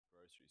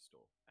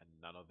store, and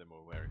none of them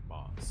were wearing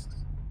masks.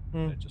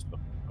 It just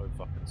looked so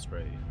fucking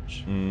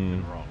strange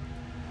and wrong.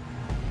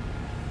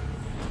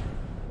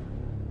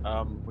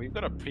 We've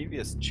got a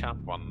previous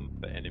champ on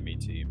the enemy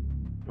team.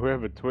 We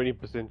have a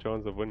 20%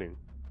 chance of winning.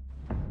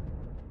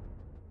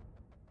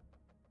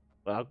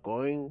 We're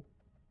going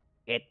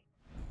get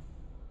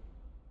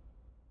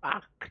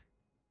fucked.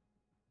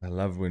 I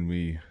love when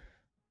we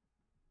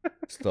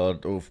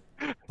start off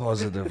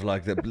positive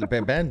like that.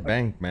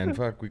 Bank, man.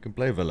 Fuck, we can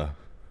play Villa.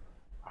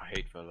 I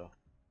hate Villa.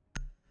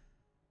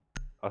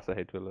 I also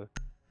hate Villa.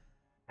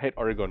 I hate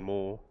Oregon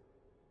more.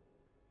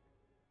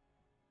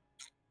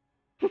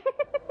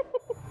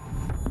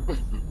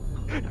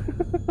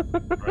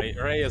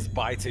 Ray is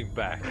biting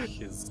back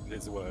his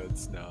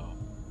words now.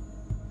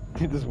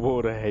 This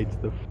water hates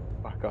the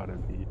fuck out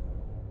of me.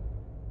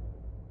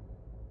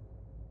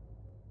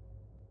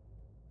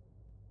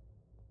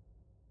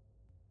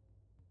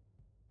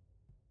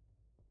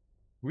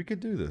 We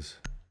could do this.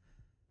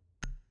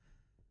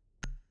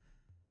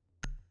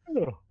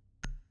 Oh.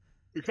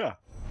 Yeah.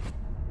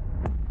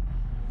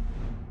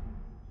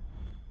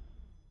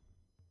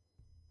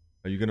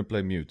 Are you gonna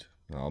play mute?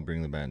 I'll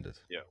bring the bandit.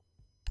 Yeah.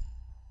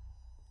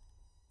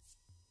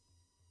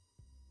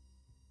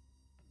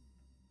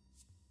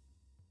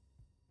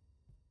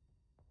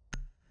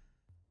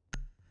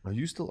 Are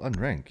you still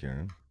unranked,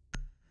 Kieran?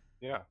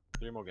 Yeah,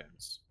 3 more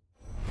games.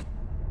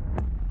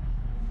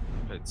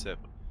 Played 7.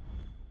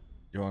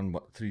 You're on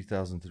what,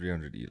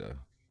 3,300 elo?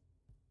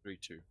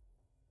 3-2.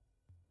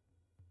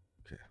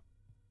 Okay.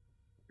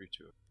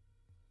 3-2.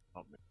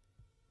 Not me.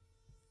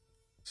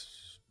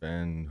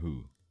 Span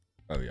who?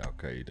 Oh yeah,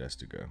 okay, it has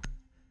to go.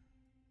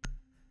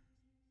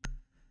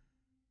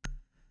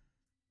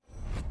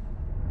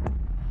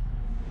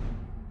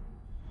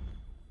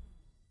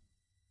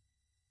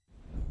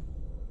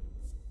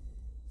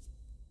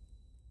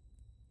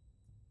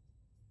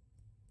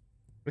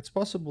 It's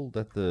possible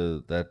that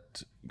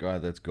that guy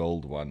that's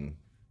gold one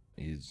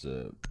is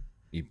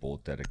he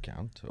bought that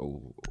account,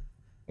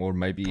 or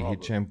maybe he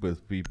champ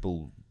with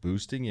people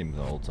boosting him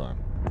the whole time.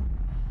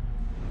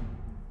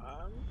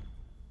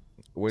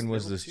 When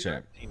was this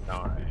champ?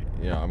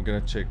 Yeah, I'm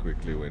gonna check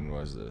quickly. When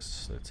was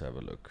this? Let's have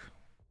a look.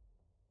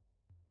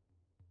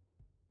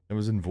 It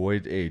was in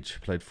Void Age.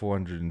 Played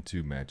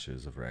 402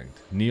 matches of ranked.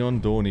 Neon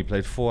Dawn, he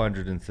played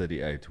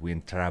 438. We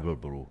in trouble,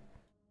 bro.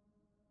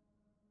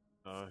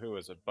 Who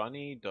is it?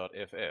 Bunny.ff.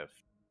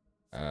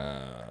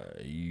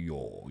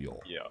 Yo.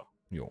 Yeah.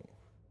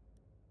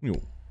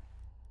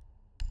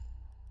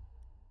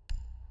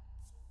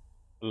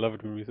 I love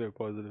it when we so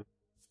positive.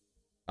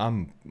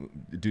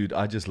 Dude,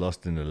 I just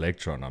lost an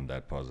electron. I'm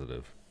that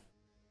positive.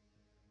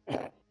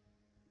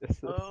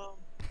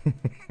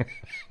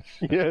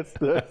 Yes,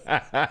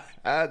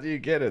 How do you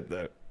get it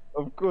though?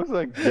 of course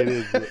I get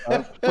it.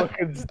 I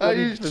fucking Are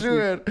you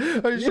sure?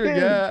 Are you sure?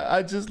 Yeah,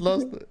 I just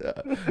lost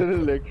an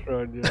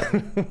electron.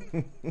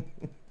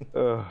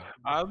 Yeah.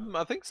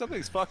 I think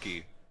something's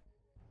fucky.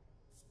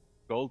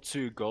 Gold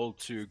 2, gold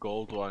 2,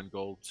 gold 1,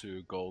 gold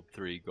 2, gold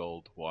 3,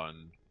 gold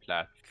 1,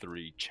 plat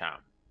 3,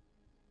 champ.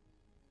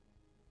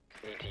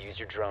 Need to use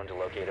your drone to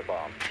locate a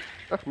bomb.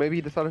 Ach, maybe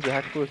he decided to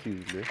hack for a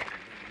season, man.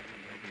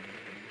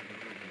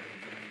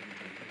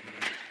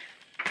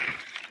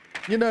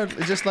 You know,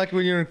 just like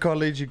when you're in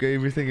college, you give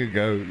everything a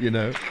go, you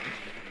know.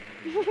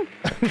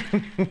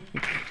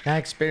 I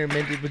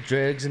experimented with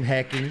drugs and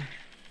hacking.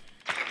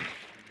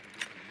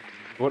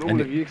 What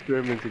all of you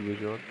experimenting with,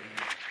 John?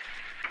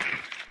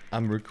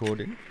 I'm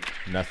recording.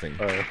 Nothing.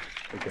 Oh,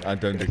 okay. I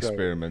don't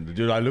experiment.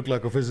 Dude, I look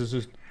like a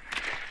physicist.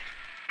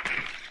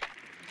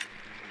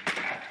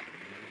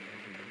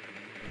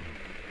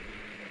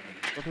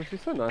 It was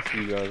just so nice of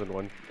you guys on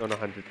 100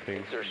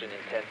 things. Insertion in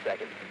 10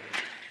 seconds.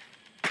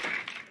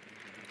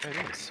 It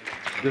is.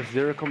 The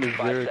 0.02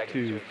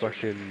 seconds.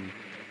 fucking...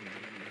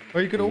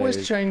 Well, you could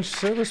always change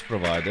service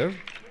provider.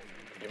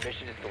 Your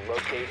mission is to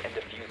locate and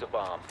defuse a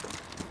bomb.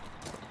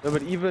 No,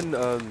 but even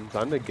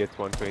Xander gets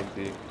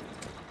 120.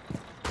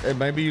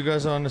 Maybe you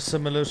guys are on a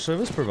similar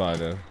service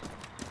provider.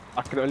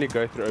 I can only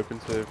go through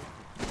OpenServe.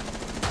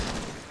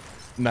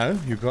 No,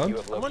 you can't. You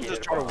have Someone located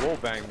just a tried to bomb.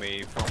 wallbang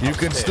me from You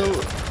can upstairs. still...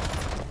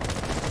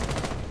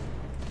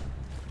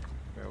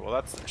 Okay, well,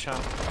 that's the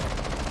champ.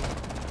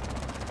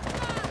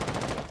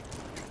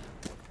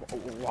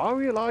 Why are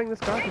we allowing this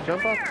guy to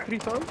jump out 3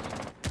 times?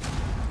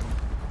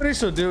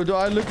 Riso, do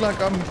I look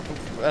like I'm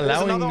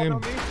allowing him?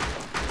 On me.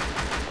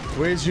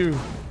 Where's you?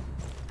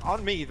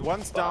 On me. The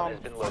one's Bomb down.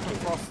 has been Fucking located.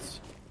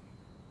 frost.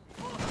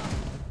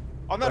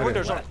 On that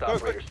window, John. Last Go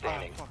operator quick.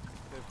 standing. Fuck.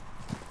 They've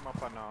come up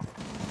by now.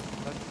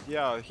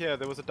 Yeah, here,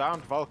 there was a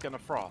downed Valk and a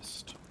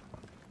frost.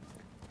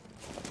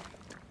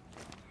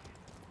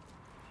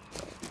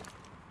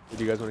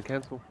 Do you guys want to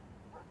cancel?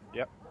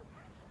 Yep.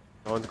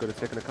 No one's got a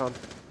second account.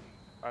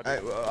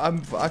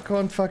 I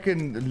can't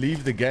fucking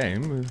leave the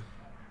game.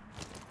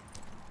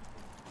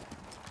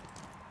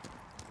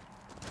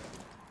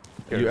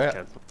 Kieran, You out?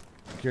 cancel.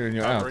 Kieran,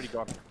 you're I've out. already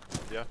gone.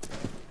 Yeah.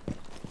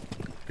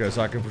 Because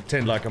I can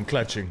pretend like I'm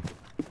clutching.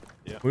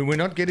 Yeah. We're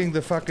not getting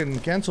the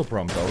fucking cancel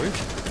prompt, are we?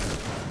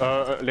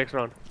 Next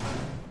round.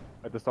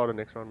 At the start of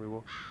next round, we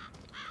will.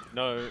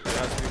 No, it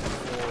has to be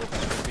before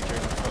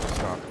during the first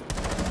start.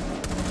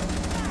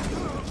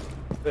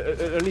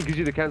 It only gives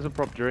you the cancel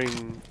prop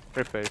during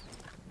prep phase.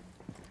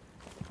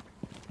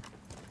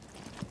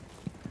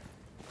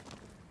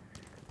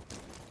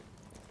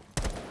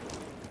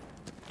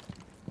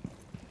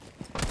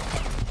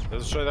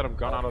 Does it show that I'm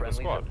gone out of the Friendlies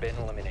squad? have been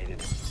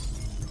eliminated.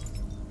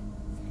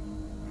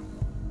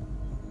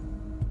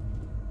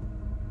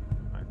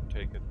 I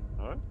take it.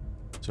 No?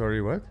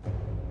 Sorry, what?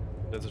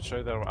 Does it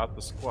show that I'm out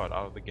the squad,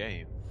 out of the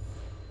game?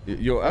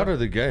 You're out of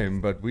the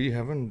game, but we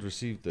haven't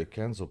received the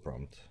cancel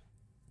prompt.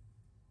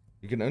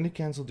 You can only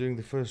cancel during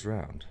the first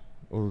round.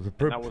 Or the And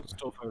prep. that was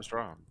still first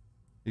round.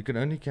 You can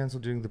only cancel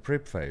during the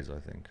prep phase, I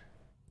think.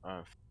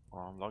 Oh,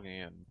 well, I'm logging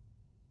in.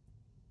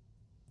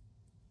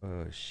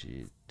 Oh,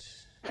 shit.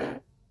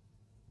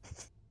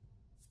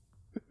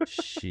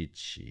 Shit.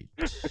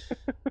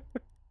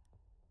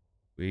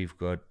 We've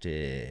got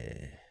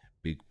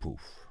big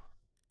poof.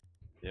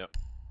 Yep.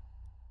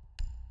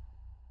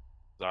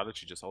 So I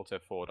literally just alt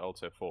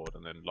F4,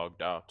 and then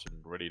logged out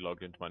and already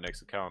logged into my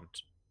next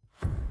account.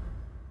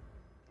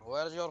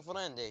 Where's your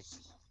friend is?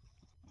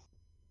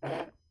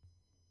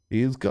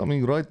 He is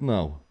coming right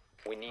now.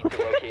 We need to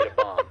locate a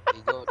bomb.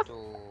 He go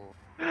to...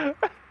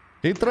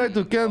 He tried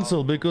to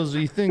cancel because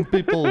he think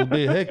people will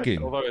be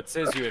hacking. Although it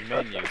says you in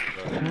menus,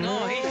 but...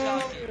 No, he's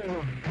out.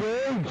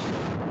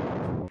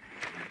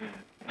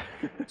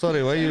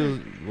 Sorry,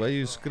 why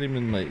you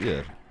screaming in my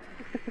ear?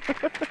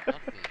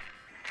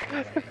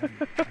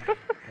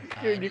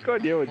 You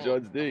can't hear what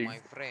John's doing. My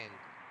friend.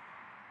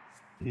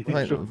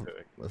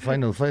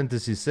 Final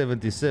Fantasy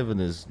 77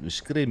 is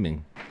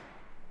screaming.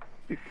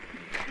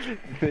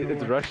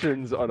 It's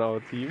Russians on our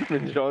team,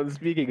 and John's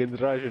speaking in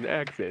Russian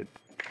accent.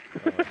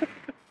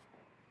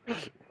 10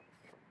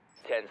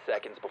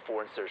 seconds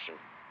before insertion.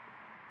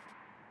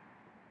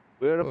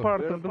 We're a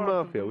part of the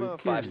mafia. We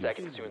 5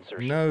 seconds to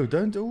insertion. No,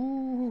 don't.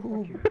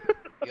 Ooh.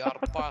 You are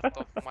part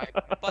of my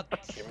butt.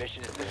 Your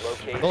mission is to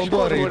locate. Don't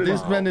worry,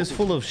 this man is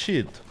full of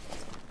shit.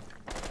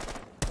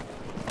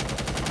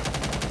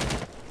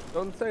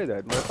 Don't say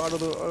that. My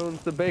father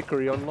owns the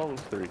bakery on Long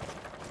Street.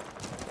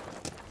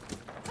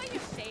 Put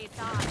your shades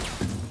on.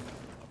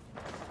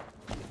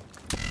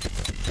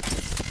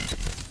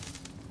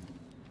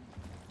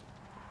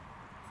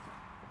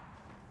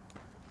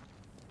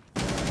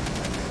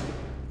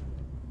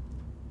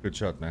 Good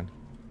shot, man.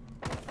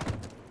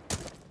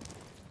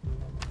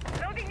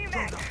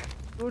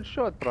 Good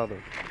shot,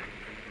 brother.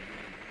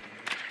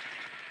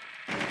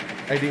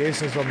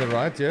 ADS is on the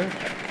right, yeah?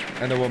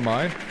 And over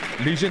mine.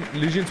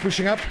 Legion's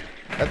pushing up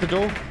at the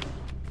door.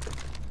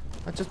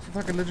 I just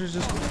fucking literally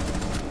just...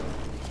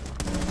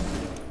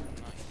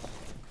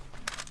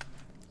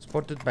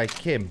 Spotted by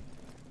Kim.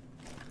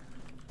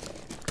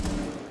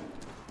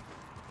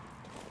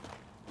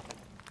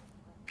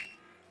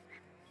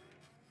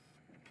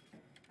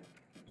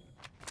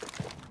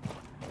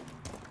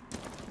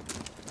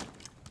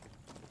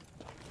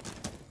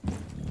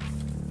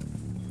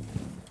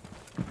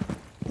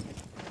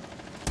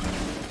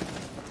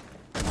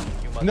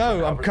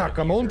 No, I'm cuck.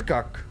 I'm on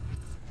cuck.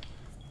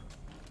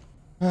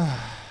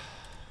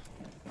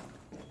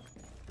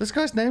 This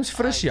guy's name's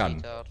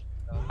Frisjan.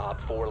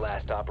 Op 4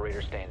 last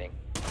operator standing.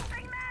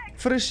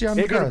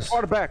 Frisjan Gus.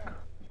 Far back.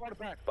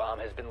 Bomb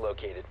has been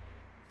located.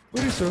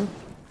 What is so?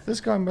 This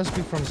guy must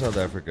be from South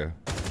Africa.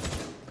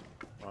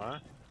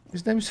 What?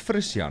 His name's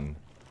Frisjan.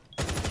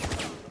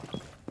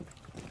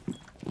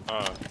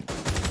 Oh.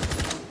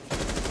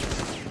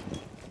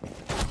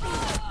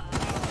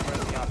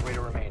 Friendly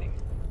operator remaining.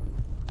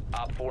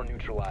 Op 4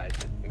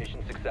 neutralized.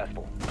 Mission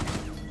successful.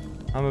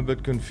 I'm a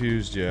bit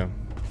confused, yeah.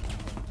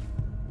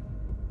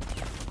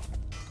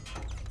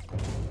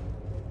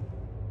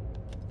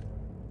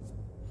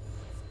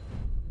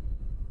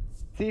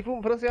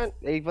 Sifu Frasian,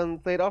 even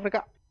South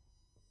Africa.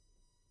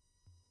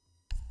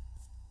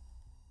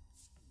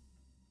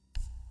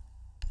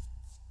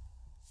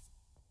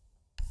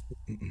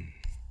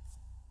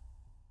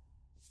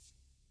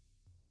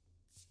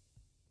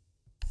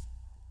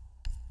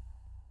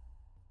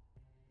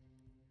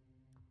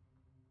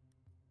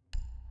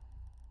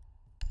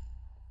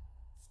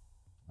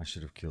 I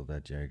should have killed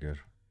that Jaeger.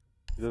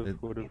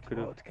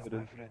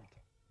 Could've.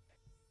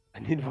 I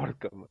need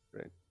vodka, my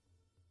friend.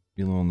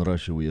 You know, in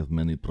Russia we have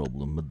many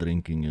problems, but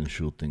drinking and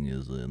shooting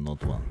is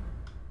not one.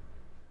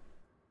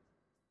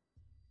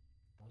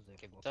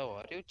 So,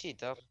 are you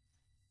cheater?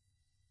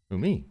 For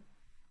me?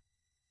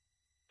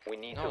 We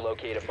need to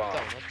locate a bomb.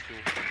 No, not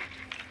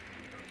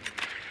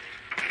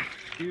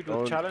you. Dude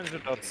with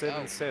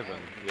Challenger.77.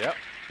 Yep,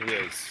 he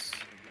is.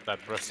 That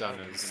person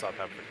is South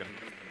African.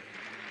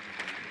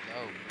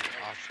 No,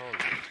 asshole.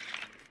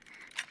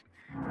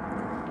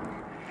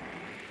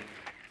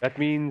 That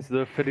means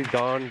the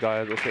Firidan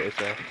guy is also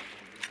SA.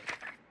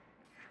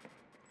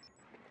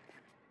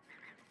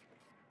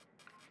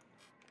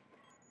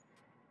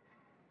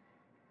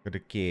 Got a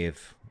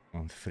cave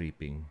on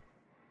Freeping.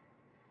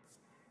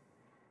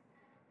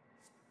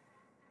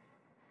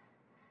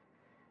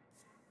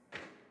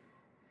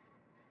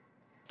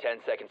 10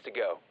 seconds to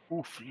go.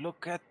 Oof,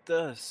 look at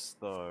this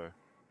though.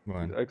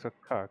 Right. These eggs are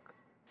cock.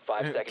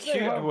 5 Yeah, seconds cute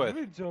to go. with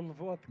Visual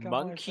vodka, my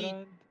monkey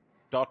friend.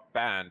 dot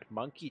band,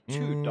 monkey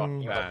 2 dot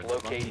Mm. You band, must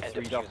locate monkey and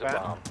 3 defuse dot a band,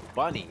 bomb.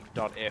 bunny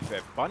dot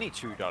ff, bunny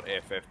 2 dot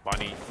ff,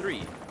 bunny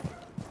 3,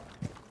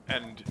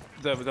 and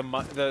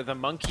the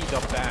monkey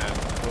dot band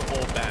were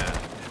all banned.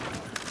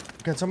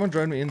 Can someone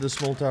drone me in the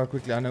small tower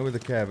quickly? I know where the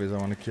cab is. I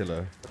want to kill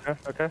her.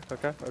 Okay.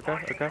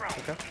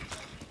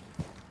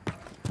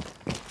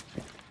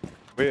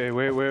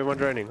 Where am I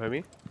droning,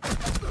 homie?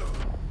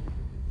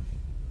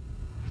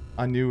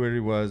 I knew where he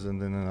was,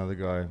 and then another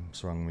guy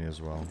swung me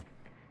as well.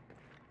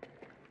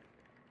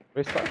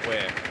 Where's that?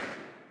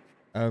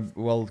 Where?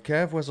 Well,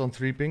 Cav was on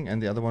 3 ping,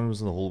 and the other one was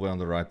in the hallway on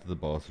the right of the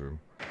bathroom.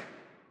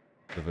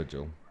 The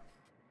vigil.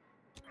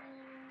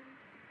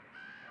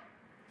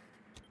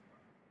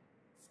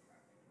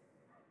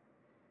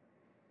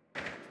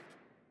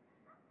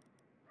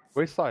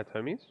 Where's side,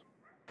 homies?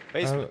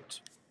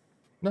 Basement.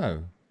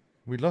 No,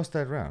 we lost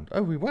that round.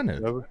 Oh, we won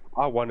it. No,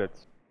 I won it.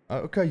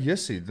 Okay,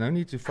 yes, no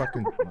need to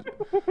fucking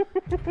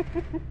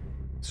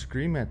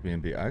scream at me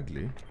and be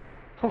ugly.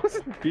 I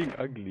wasn't being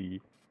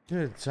ugly. Yeah,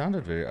 it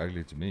sounded very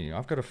ugly to me.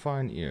 I've got a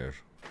fine ear.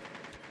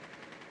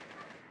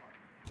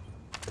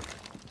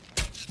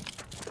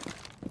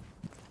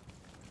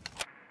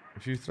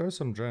 If you throw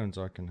some drones,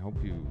 I can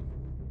help you.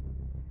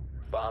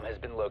 Bomb has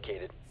been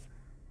located.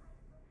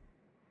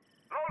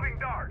 Loading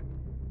dart.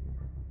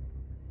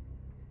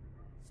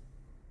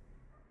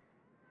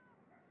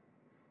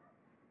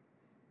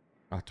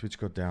 Ah, Twitch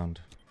got downed.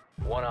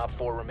 1 op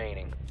 4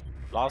 remaining.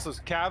 Last is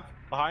cab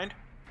behind.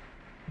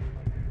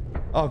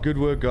 Oh, good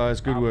work, guys.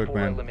 Good Op work, 4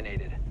 man.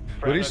 eliminated.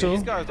 What is These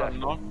so? guys are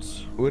not.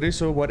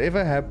 So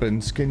whatever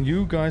happens, can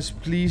you guys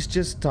please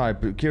just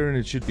type? Kieran,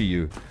 it should be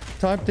you.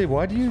 Type there.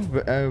 Why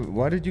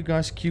did you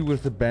guys queue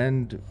with the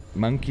banned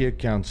monkey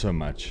account so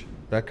much?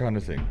 That kind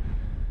of thing.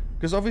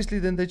 Because obviously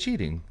then they're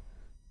cheating.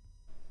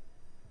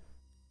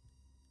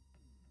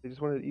 They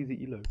just wanted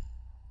easy elo.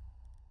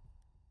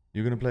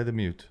 You're gonna play the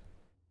mute.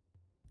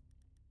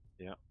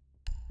 Yeah.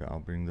 Okay, I'll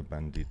bring the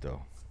bandito.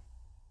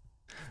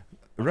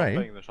 I'm Ray,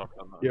 playing the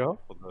shotgun though, Yeah?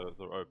 for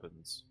the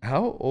opens.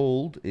 how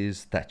old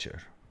is Thatcher?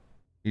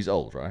 He's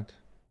old, right?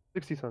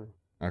 60 something.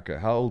 Okay,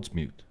 how old's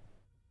mute?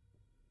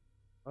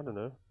 I don't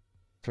know.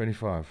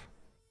 25.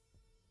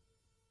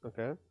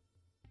 Okay.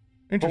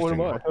 Interesting.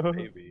 What am I?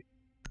 Maybe.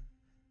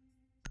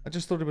 I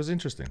just thought it was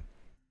interesting.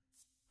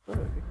 Oh,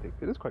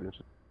 it is quite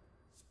interesting.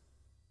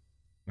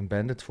 And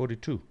Bandit's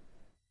 42.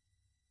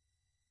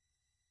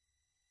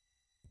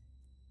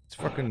 It's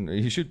fucking.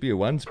 He should be a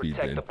 1-speed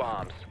Protect then. the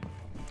bombs.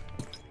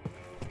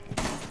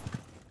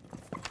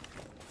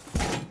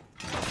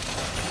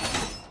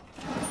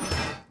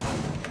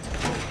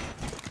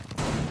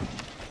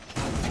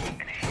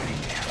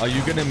 Are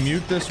you gonna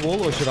mute this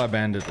wall or should I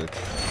bandit it?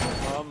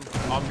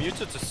 I'll mute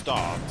it to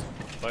start,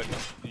 but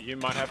you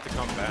might have to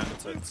come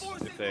bandit it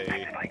if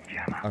they.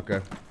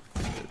 Okay.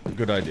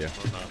 Good idea.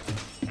 I don't know.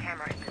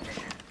 Camera in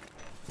position.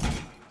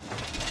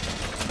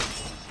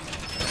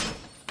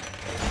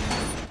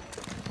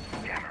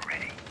 Camera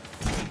ready.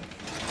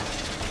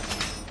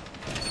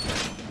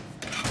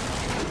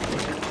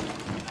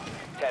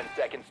 10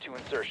 seconds to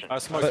insertion.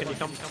 Smoke, can you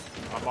come?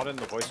 I'm not in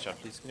the voice chat.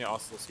 Please, can you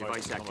ask the smoke?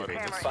 to come over?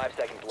 5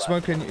 seconds left.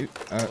 Smoke, can you?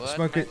 What,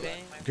 Smoke, my can, man?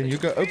 can you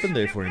go open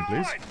there for him,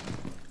 please?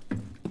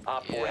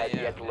 Op 4 Yeah, has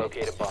yeah, yet to man.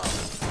 locate a bomb.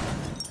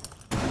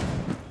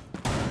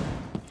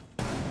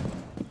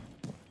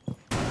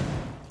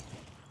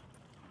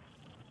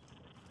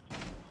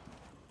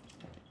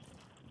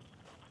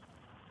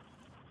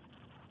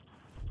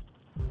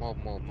 More,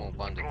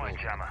 bandit, Deploying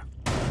move. jammer.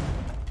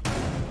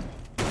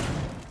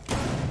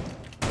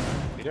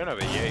 We don't have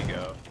a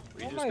Jaeger.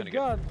 We're Oh just my gonna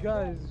god,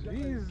 guys.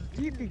 He's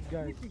cheating,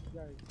 guys.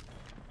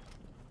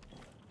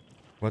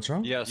 What's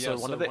wrong? get. Yeah, so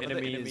one of the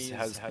enemies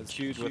has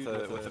queued with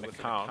an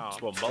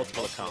account, well,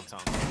 multiple accounts,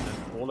 and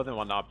all of them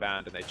are now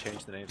banned, and they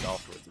changed the names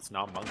afterwards. It's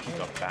now Monkey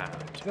got banned.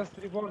 Just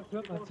report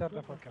them and shut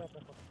the fuck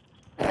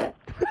up.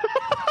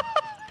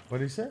 What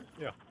did he say?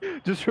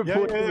 Just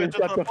report them and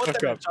shut the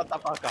fuck up. Shut the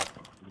fuck up.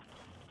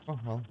 Oh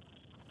well.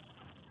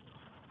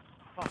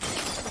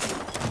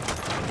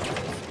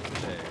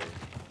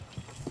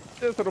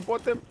 Just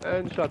report them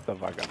and shut the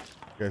fuck up.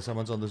 Okay,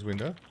 someone's on this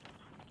window.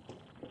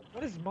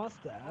 What is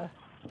master?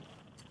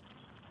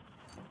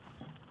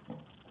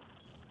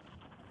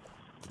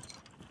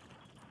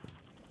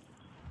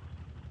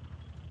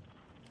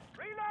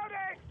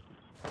 Reloading.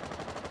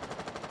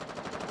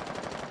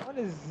 One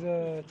is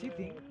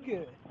cheating.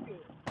 Okay,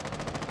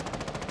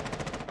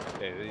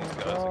 these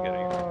guys are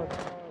getting.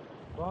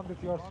 Bandit,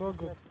 you are so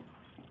good.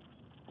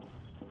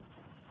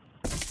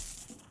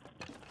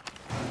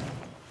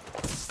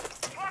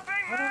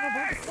 Swapping No,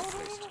 Bandit, no.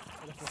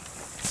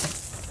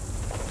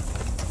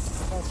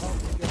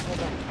 Bandit, get hold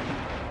on.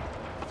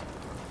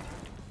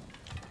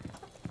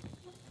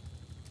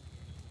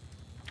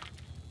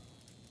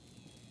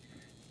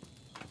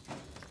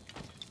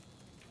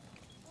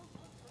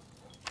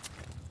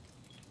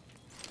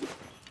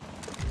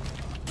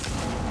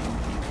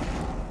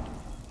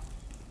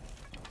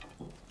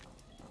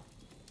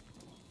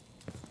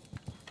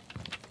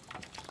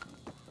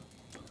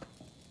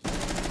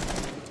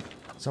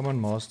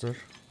 Someone master.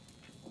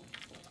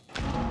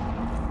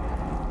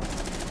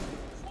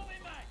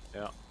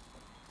 Yeah.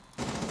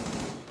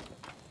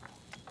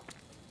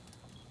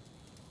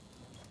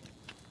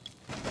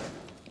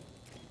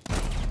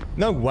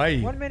 No way.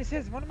 One man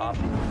says, one man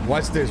says.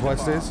 White stairs, white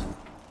stairs.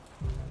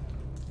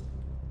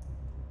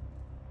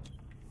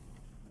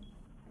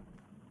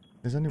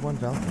 There's only one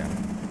valve cam.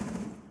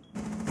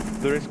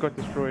 The rest got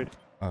destroyed.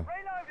 Oh. Reloaded.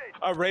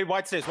 Oh, Ray,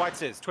 white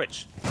stairs,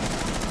 Twitch.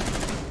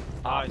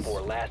 Op Nice.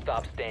 4, last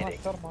stop standing.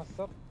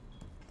 Master.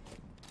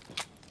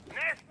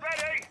 Nest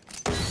ready.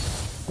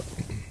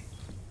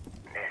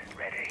 Nest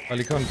ready. Well,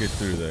 you can't get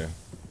through there.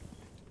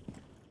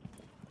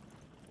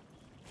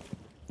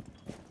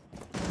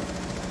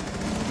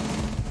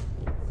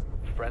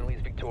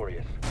 Friendly's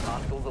victorious.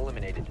 Hostiles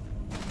eliminated.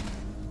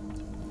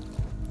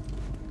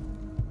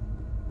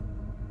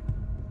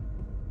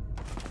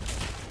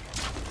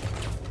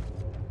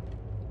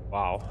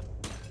 Wow.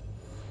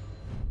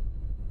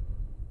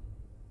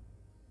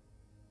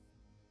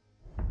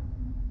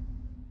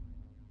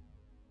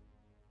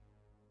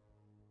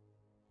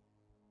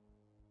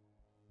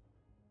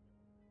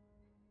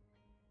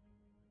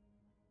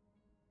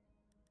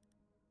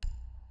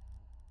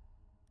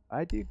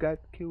 Why do you guys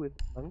kill with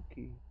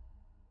monkey?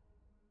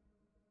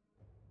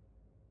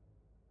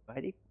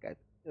 Why do you guys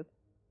just...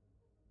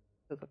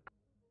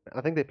 I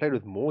think they played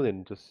with more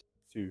than just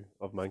 2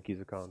 of Monkey's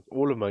accounts.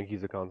 All of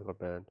Monkey's accounts got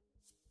banned.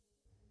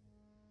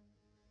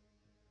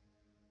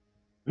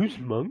 Who's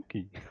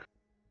Monkey?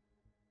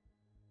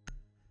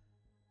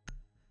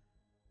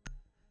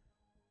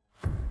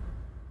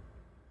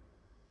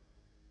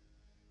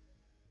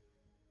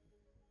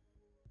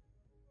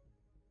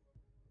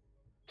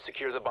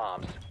 Secure the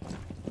bombs.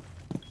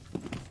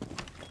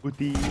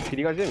 Can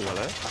you guys hear me,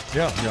 hello?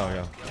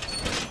 Yeah.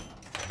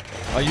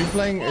 Are you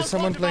playing? Is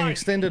someone playing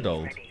extended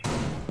old?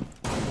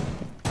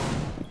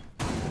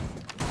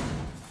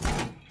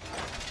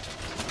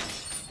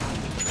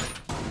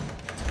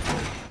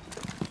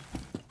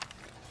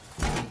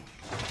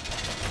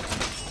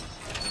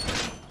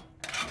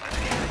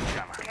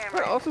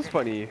 What else is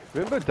funny?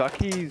 Remember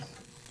Ducky's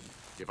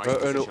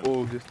oh no,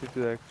 oh, just to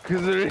that.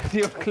 Because the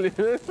radio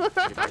clear.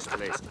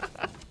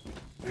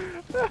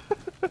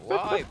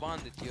 Why,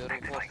 Bandit? You're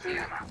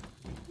reporting.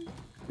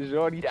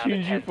 John, he Down to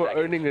tuned you 10 for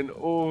seconds. owning an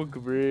org,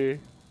 bruh.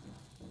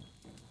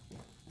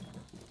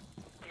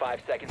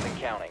 5 seconds and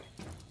counting.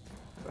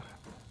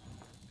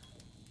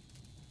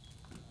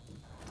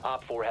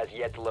 Op 4 has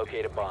yet to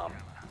locate a bomb.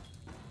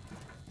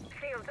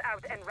 Shields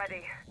out and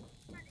ready.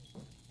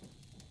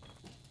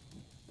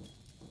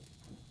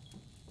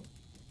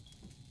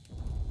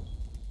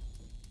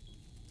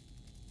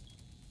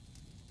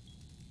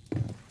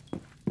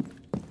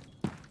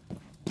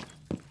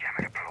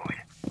 Camera deployed.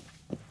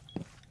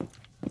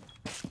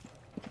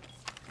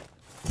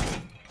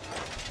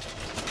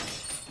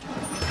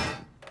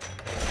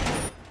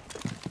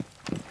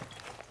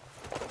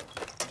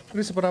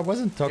 Listen, but I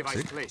wasn't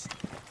toxic. You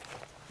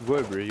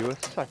were, bruh. You were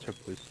such a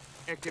puss.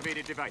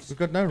 Activated device. We've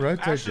got no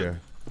rotate Ashen.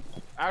 here.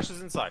 Ash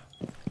is inside.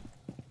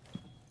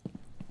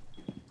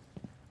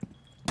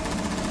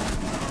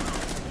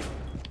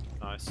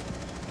 Nice.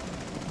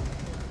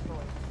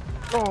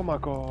 Oh my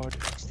god.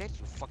 Stay,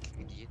 you fucking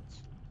idiot.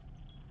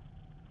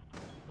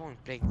 No one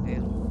playing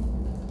there.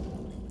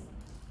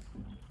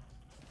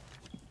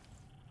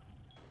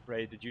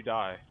 Ray, did you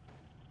die?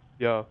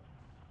 Yeah.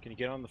 Can you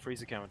get on the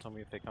freezer cam and tell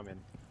me if they come in?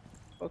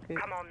 Okay.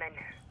 Come on, then.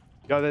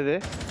 Yeah, they're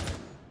there.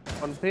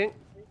 On ping.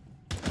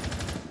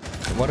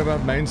 What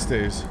about main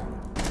stairs?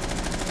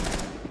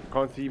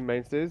 Can't see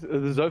main stairs.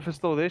 The Zopha's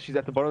still there. She's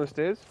at the bottom of the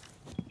stairs.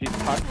 She's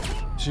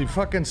tucked. She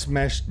fucking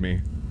smashed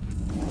me.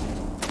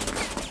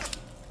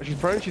 She's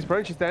prone. She's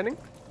prone. She's standing.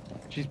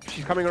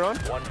 She's coming around.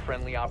 One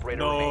friendly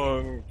operator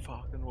remaining. No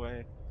fucking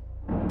way.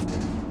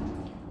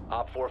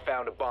 Op 4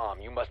 found a bomb.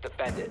 You must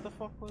defend it. What the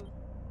fuck was?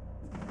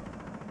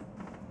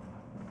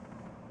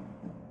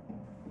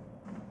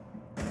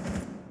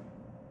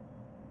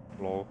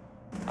 Lol.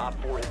 Op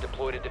 4 has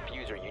deployed a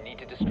diffuser. You need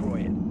to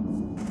destroy it.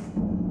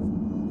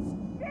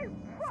 You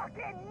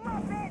fucking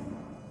muppet!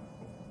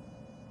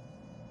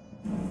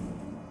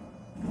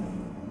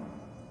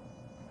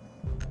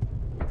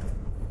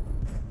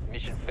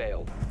 Mission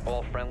failed.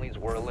 All friendlies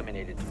were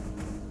eliminated.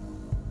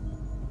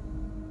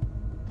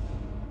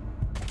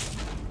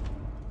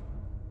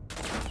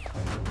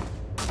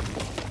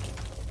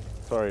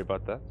 Sorry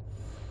about that.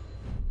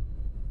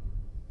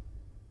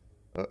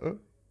 Uh-oh.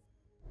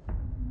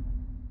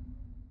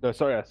 No,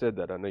 sorry I said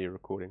that. I know you're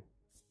recording.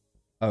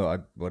 Oh,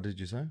 what did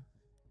you say?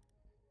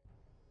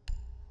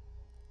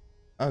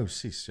 Oh,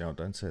 sis, yeah,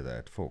 don't say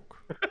that.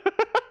 Fuck.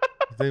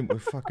 Then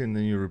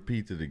you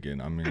repeat it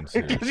again. I mean,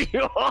 seriously.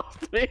 You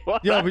asked me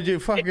what. Yeah, but you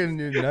fucking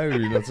know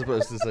you're not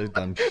supposed to say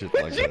dumb shit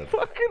like You that.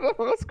 fucking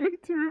asked me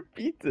to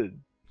repeat it.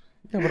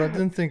 Yeah, but I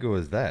didn't think it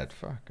was that.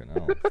 Fucking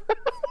hell.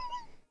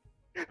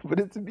 But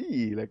it's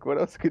me. Like, what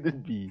else could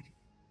it be?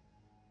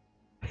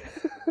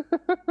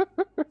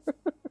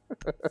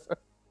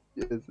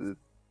 Yes, it's...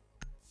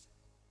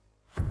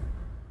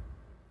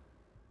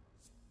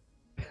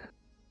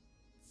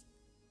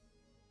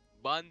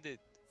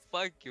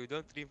 fuck you,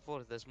 don't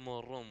reinforce the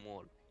small room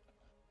wall.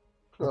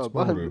 Oh,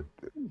 Small room.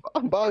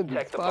 Bandit,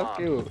 Protect the fuck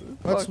bomb. you.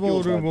 What Fuck small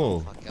you, room Bandit. wall?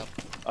 Fuck up.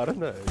 I don't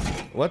know.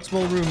 What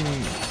small room?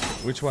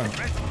 Which one?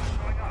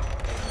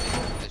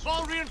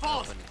 Ball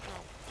reinforced. Open it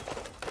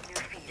now. New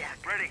feed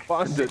out. Ready.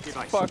 Bandit,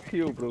 Device. fuck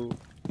you, bro.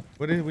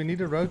 What is, we need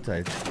to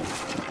rotate.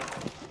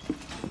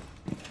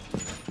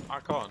 I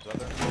can't. I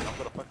don't. I've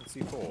got a fucking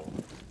C4. Oh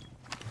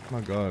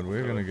my god,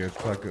 we're gonna get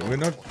fucking. We're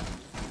not.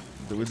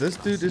 This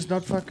dude is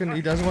not fucking.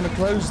 He doesn't want to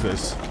close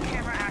this.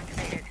 Camera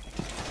activated.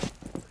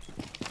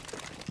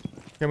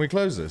 Can we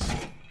close this?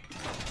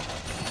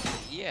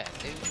 Yeah,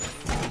 they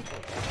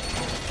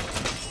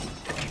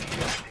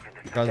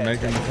Guys,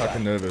 making me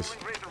fucking nervous.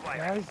 Razor wire.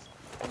 Guys,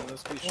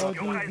 Let's be oh, shot. D,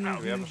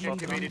 We have a shot.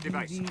 Activated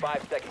device.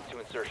 5 seconds to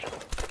insertion.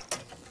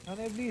 can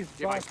I please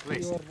Device back to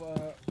placed.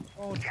 your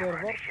own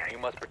server? You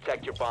must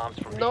protect your bombs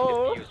from being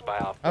No. defused by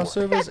Op Our 4.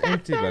 server's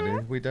empty, buddy.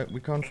 We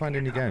can't find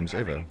any games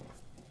ever.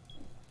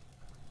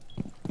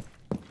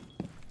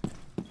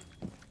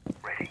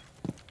 Ready.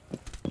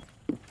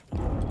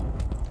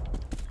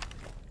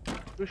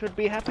 You should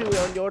be happy we're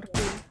on your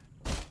team.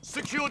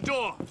 Secure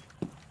door.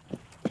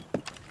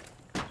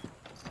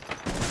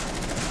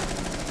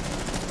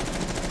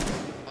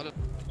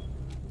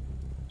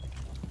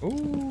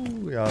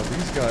 Ooh, yeah,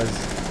 these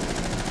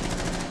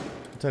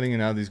guys. I'm telling you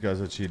now, these guys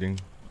are cheating.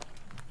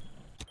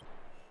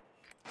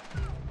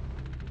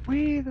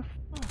 Where the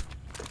fuck?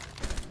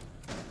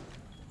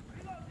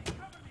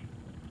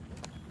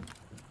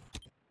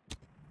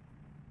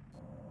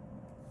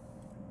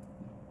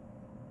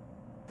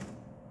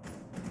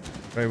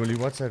 Hey, Willie,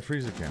 what's that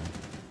freezer cam?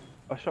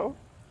 A show?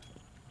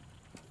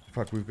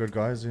 Fuck, we've got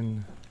guys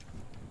in.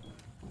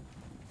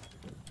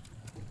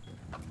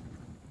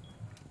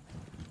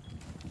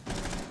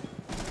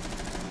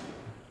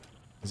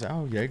 Is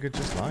our Jaeger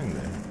just lying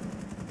there?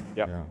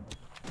 Yep. Yeah.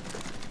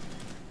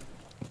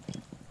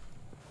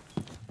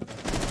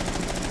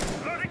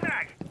 Loading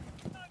mag.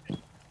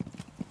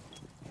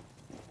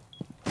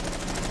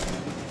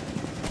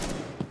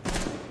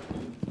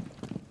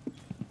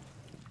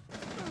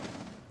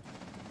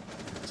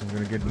 So I'm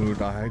gonna get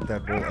moved. I hate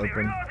that wall open.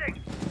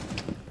 Reloading.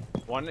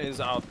 One is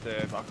out there.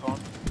 If I can't.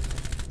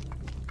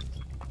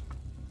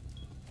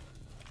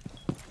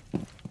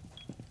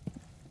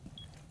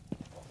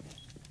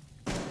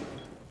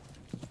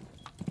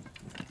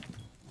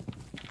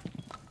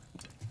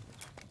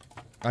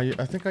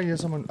 I think I hear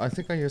someone. I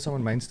think I hear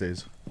someone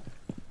mainstairs.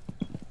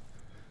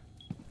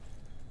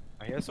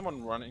 I hear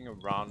someone running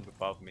around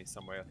above me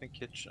somewhere. I think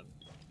kitchen.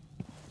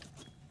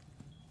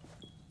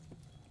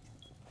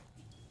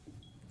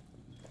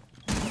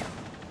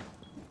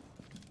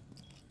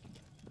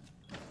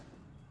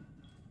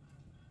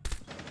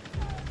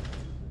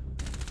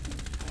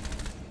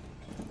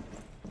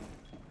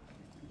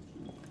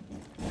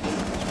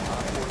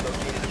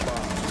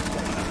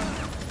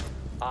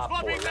 Op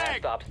 4 last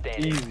stop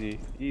standing. Easy,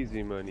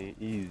 easy money,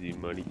 easy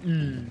money,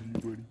 easy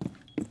money.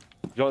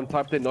 John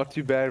typed it not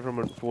too bad for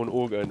an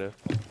org owner.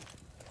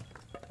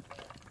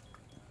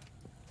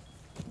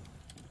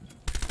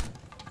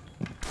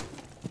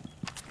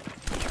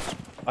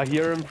 I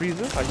hear him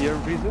freezer, I hear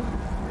him freezer.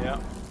 Yeah.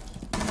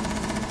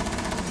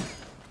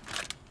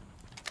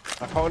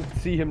 I can't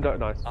see him,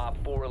 nice. Op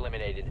 4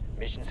 eliminated.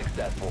 Mission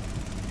successful.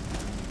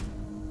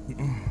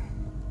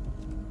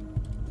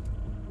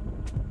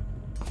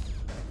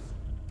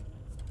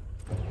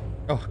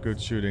 Oh,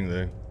 good shooting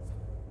there.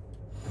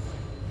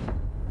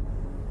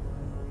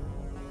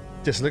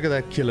 Just look at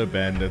that killer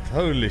bandit.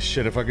 Holy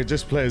shit, if I could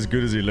just play as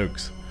good as he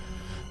looks.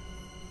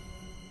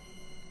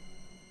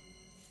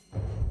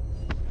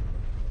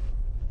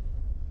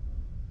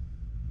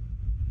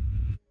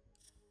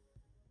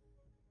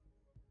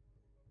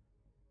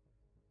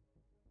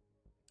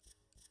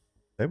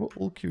 They were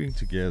all queuing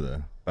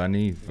together.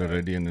 Bunny,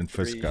 Viridian, and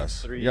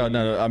Fiskas. three- Yeah,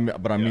 no,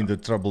 but I mean yeah. the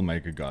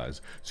troublemaker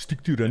guys.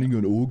 Stick to running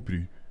on org, bro.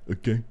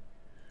 Okay.